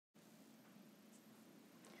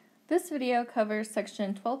This video covers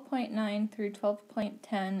section 12.9 through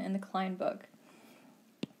 12.10 in the Klein book.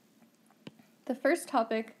 The first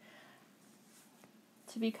topic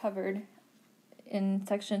to be covered in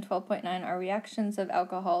section 12.9 are reactions of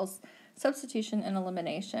alcohols, substitution and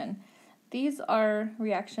elimination. These are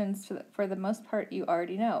reactions for the most part you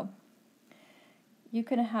already know. You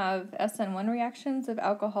can have SN1 reactions of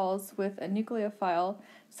alcohols with a nucleophile,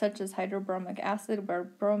 such as hydrobromic acid, where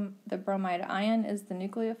the bromide ion is the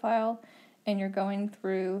nucleophile, and you're going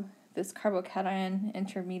through this carbocation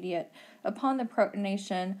intermediate upon the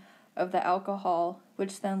protonation of the alcohol,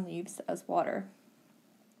 which then leaves as water.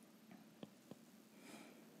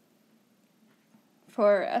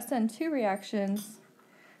 For SN2 reactions,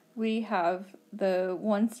 we have the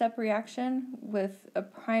one-step reaction with a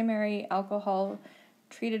primary alcohol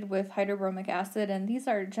treated with hydrobromic acid, and these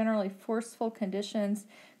are generally forceful conditions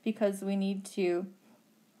because we need to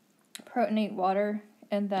protonate water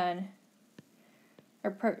and then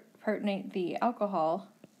protonate the alcohol,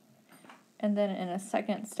 and then in a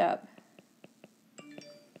second step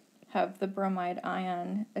have the bromide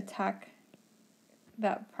ion attack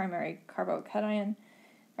that primary carbocation,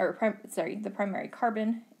 the primary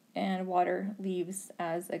carbon, and water leaves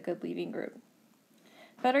as a good leaving group.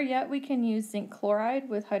 Better yet, we can use zinc chloride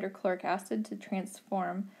with hydrochloric acid to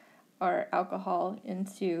transform our alcohol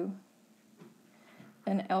into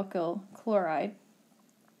an alkyl chloride.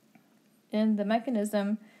 In the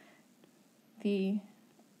mechanism, the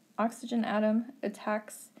oxygen atom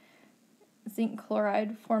attacks zinc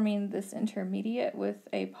chloride, forming this intermediate with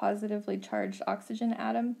a positively charged oxygen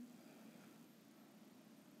atom.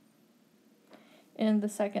 In the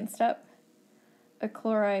second step, a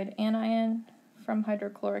chloride anion from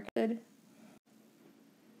hydrochloric acid.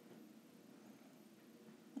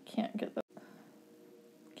 Can't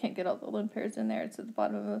get all the lone pairs in there. It's at the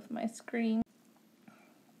bottom of my screen.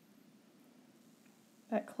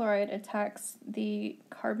 That chloride attacks the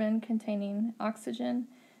carbon containing oxygen,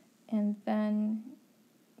 and then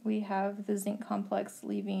we have the zinc complex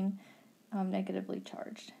leaving negatively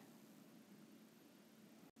charged.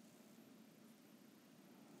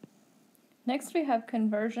 Next, we have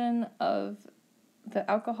conversion of the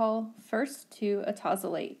alcohol first to a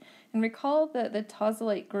tosylate. And recall that the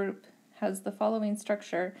tosylate group has the following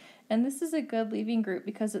structure, and this is a good leaving group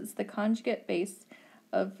because it's the conjugate base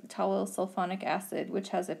of toluene sulfonic acid, which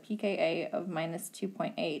has a pKa of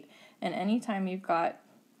 -2.8. And anytime you've got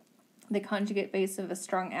the conjugate base of a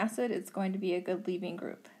strong acid, it's going to be a good leaving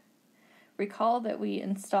group. Recall that we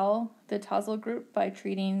install the tosyl group by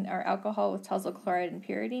treating our alcohol with tosyl chloride and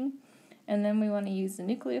pyridine, and then we want to use the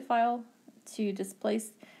nucleophile to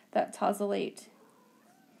displace that tosylate.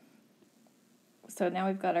 So now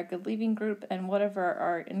we've got our good leaving group, and whatever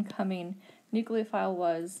our incoming nucleophile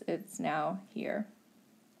was, it's now here.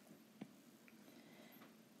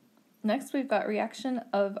 Next, we've got reaction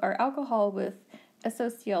of our alcohol with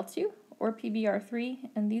SOCl2 or PBr3,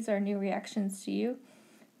 and these are new reactions to you.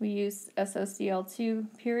 We use SOCl2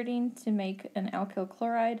 pyridine to make an alkyl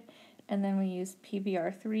chloride, and then we use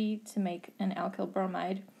PBr3 to make an alkyl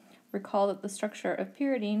bromide. Recall that the structure of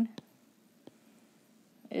pyridine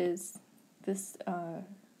is this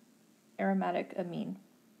aromatic amine.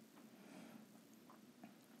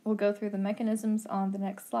 We'll go through the mechanisms on the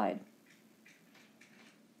next slide.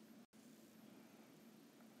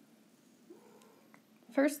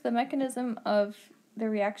 First, the mechanism of the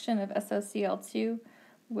reaction of SOCl2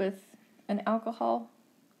 with an alcohol.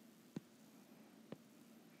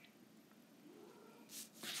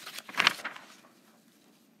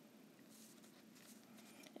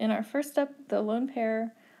 In our first step, the lone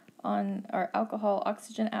pair on our alcohol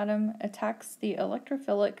oxygen atom attacks the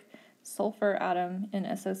electrophilic sulfur atom in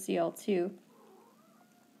SOCl2,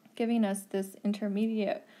 giving us this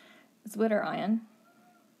intermediate Zwitter ion.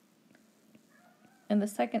 In the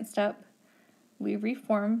second step, we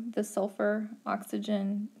reform the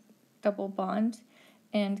sulfur-oxygen double bond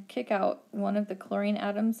and kick out one of the chlorine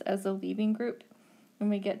atoms as a leaving group, and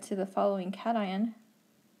we get to the following cation.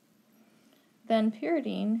 Then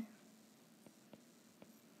pyridine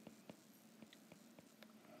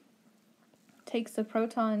takes a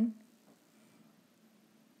proton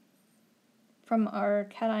from our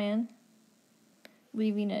cation,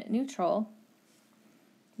 leaving it neutral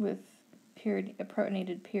with a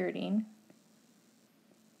protonated pyridine.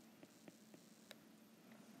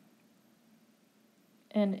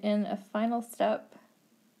 And in a final step,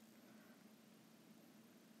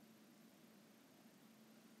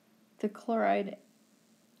 the chloride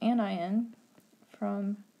anion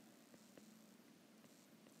from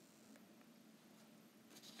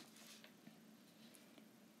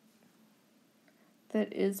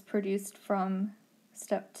that is produced from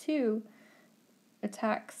step 2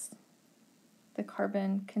 attacks the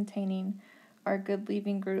carbon containing our good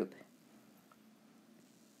leaving group,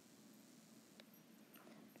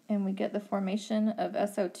 and we get the formation of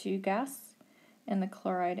SO2 gas and the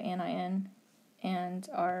chloride anion and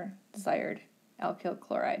our desired alkyl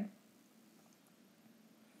chloride.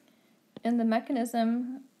 In the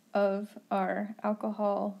mechanism of our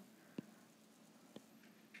alcohol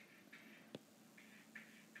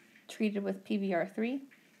treated with PBr3,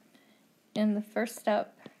 in the first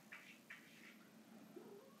step,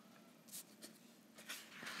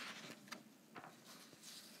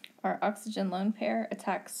 our oxygen lone pair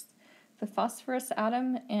attacks the phosphorus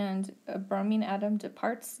atom and a bromine atom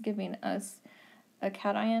departs, giving us a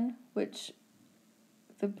cation, which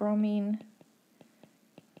the bromine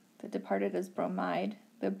that departed as bromide.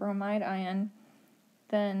 The bromide ion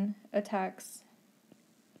then attacks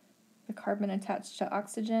the carbon attached to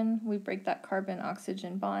oxygen. We break that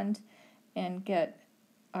carbon-oxygen bond and get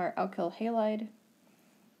our alkyl halide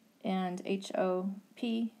and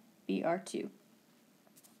HOP-Br2.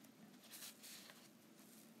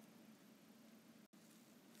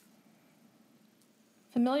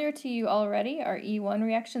 Familiar to you already are E1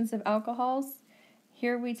 reactions of alcohols.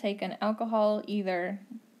 Here we take an alcohol, either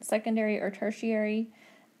secondary or tertiary,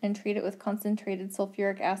 and treat it with concentrated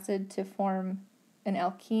sulfuric acid to form an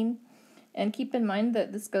alkene. And keep in mind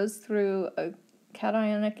that this goes through a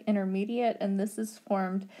cationic intermediate, and this is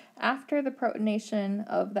formed after the protonation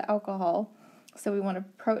of the alcohol. So we want to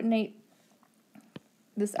protonate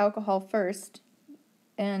this alcohol first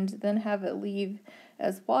and then have it leave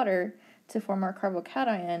as water to form our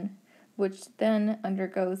carbocation, which then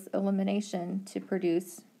undergoes elimination to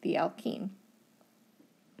produce the alkene.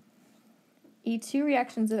 E2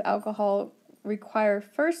 reactions of alcohol require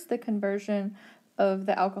first the conversion of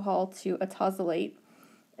the alcohol to a tosylate,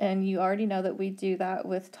 and you already know that we do that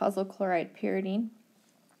with tosyl chloride pyridine.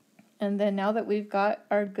 And then now that we've got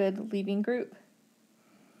our good leaving group,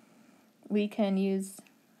 we can use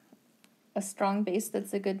a strong base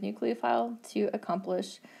that's a good nucleophile to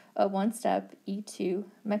accomplish a one-step E2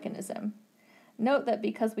 mechanism. Note that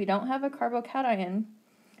because we don't have a carbocation,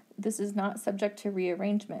 this is not subject to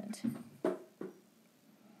rearrangement.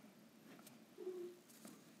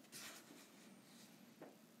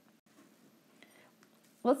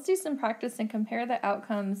 Let's do some practice and compare the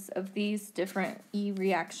outcomes of these different E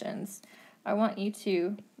reactions. I want you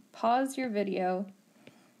to pause your video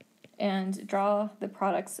and draw the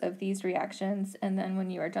products of these reactions, and then when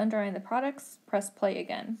you are done drawing the products, press play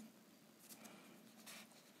again.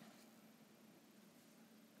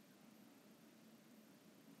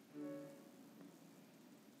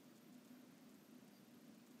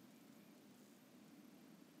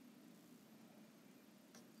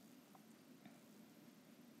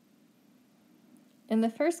 In the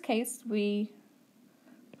first case, we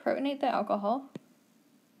protonate the alcohol.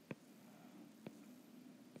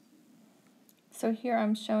 So here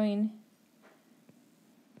I'm showing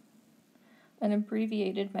an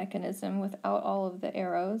abbreviated mechanism without all of the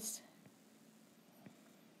arrows.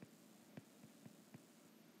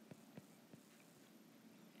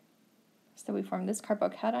 So we form this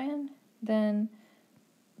carbocation, then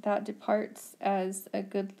that departs as a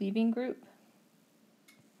good leaving group.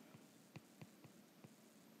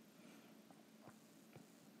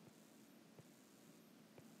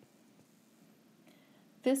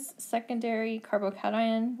 This secondary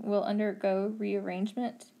carbocation will undergo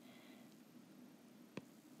rearrangement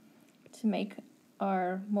to make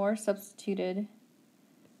our more substituted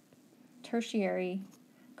tertiary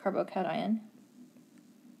carbocation.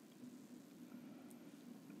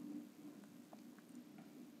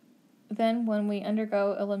 Then when we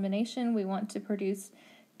undergo elimination, we want to produce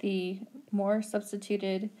the more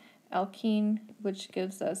substituted alkene, which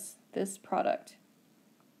gives us this product.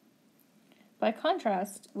 By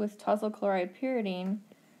contrast, with tosyl chloride pyridine,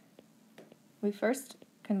 we first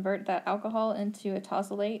convert that alcohol into a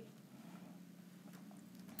tosylate,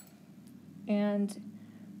 and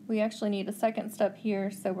we actually need a second step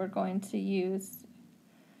here, so we're going to use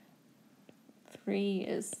 3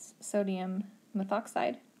 is sodium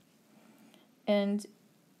methoxide, and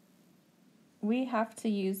we have to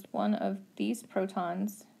use one of these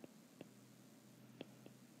protons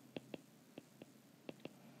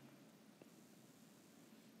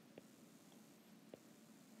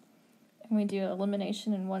and we do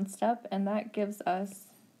elimination in one step, and that gives us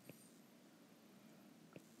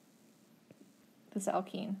this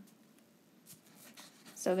alkene.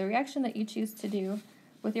 So the reaction that you choose to do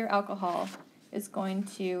with your alcohol is going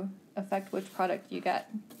to affect which product you get.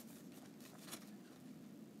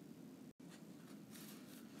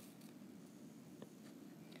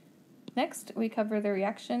 Next, we cover the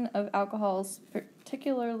reaction of alcohols,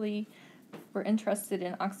 particularly we're interested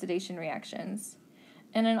in oxidation reactions.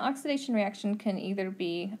 And an oxidation reaction can either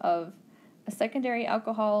be of a secondary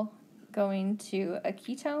alcohol going to a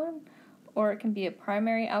ketone, or it can be a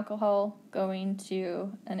primary alcohol going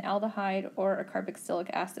to an aldehyde or a carboxylic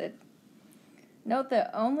acid. Note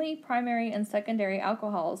that only primary and secondary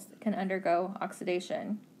alcohols can undergo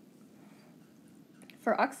oxidation.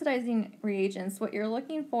 For oxidizing reagents, what you're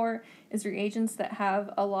looking for is reagents that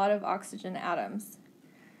have a lot of oxygen atoms.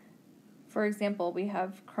 For example, we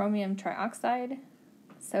have chromium trioxide,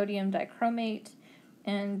 sodium dichromate,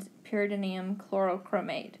 and pyridinium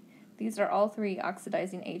chlorochromate. These are all three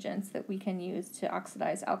oxidizing agents that we can use to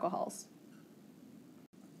oxidize alcohols.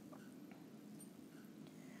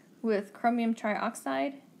 With chromium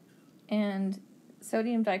trioxide and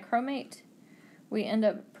sodium dichromate, we end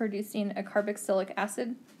up producing a carboxylic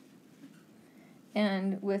acid.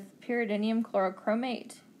 And with pyridinium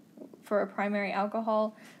chlorochromate, for a primary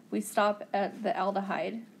alcohol, we stop at the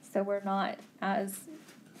aldehyde, so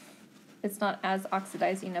it's not as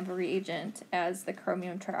oxidizing of a reagent as the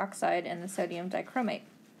chromium trioxide and the sodium dichromate.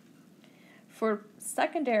 For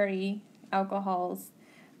secondary alcohols,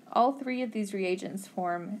 all three of these reagents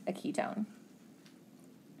form a ketone.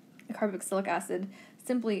 A carboxylic acid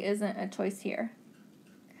simply isn't a choice here.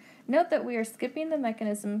 Note that we are skipping the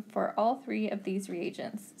mechanism for all three of these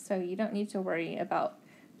reagents, so you don't need to worry about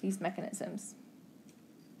these mechanisms.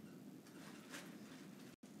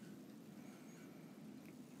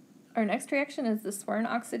 Our next reaction is the Swern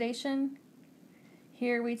oxidation.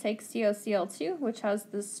 Here we take COCl2, which has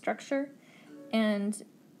this structure, and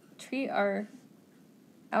treat our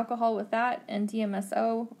alcohol with that, and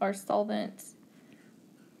DMSO, our solvent.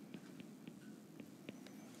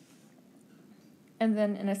 And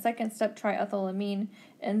then in a second step, triethylamine,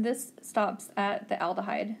 and this stops at the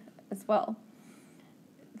aldehyde as well.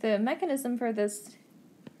 The mechanism for this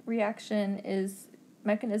reaction is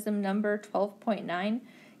mechanism number 12.9.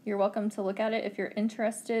 You're welcome to look at it if you're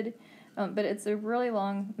interested, but it's a really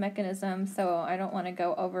long mechanism, so I don't want to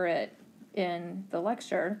go over it in the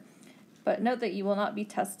lecture. But note that you will not be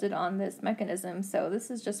tested on this mechanism, so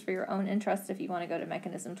this is just for your own interest if you want to go to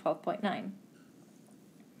mechanism 12.9.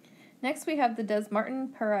 Next we have the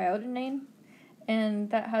Dez-Martin periodinane, and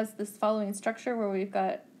that has this following structure where we've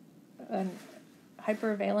got a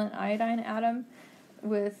hypervalent iodine atom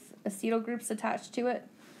with acetyl groups attached to it.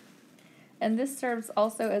 And this serves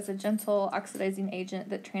also as a gentle oxidizing agent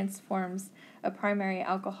that transforms a primary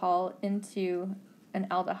alcohol into an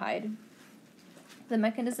aldehyde. The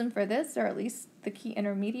mechanism for this, or at least the key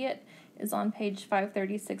intermediate, is on page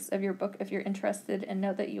 536 of your book if you're interested, and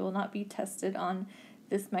note that you will not be tested on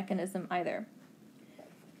this mechanism either.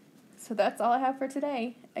 So that's all I have for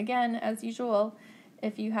today. Again, as usual,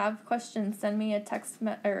 if you have questions, send me a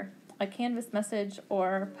or a Canvas message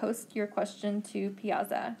or post your question to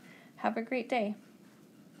Piazza. Have a great day.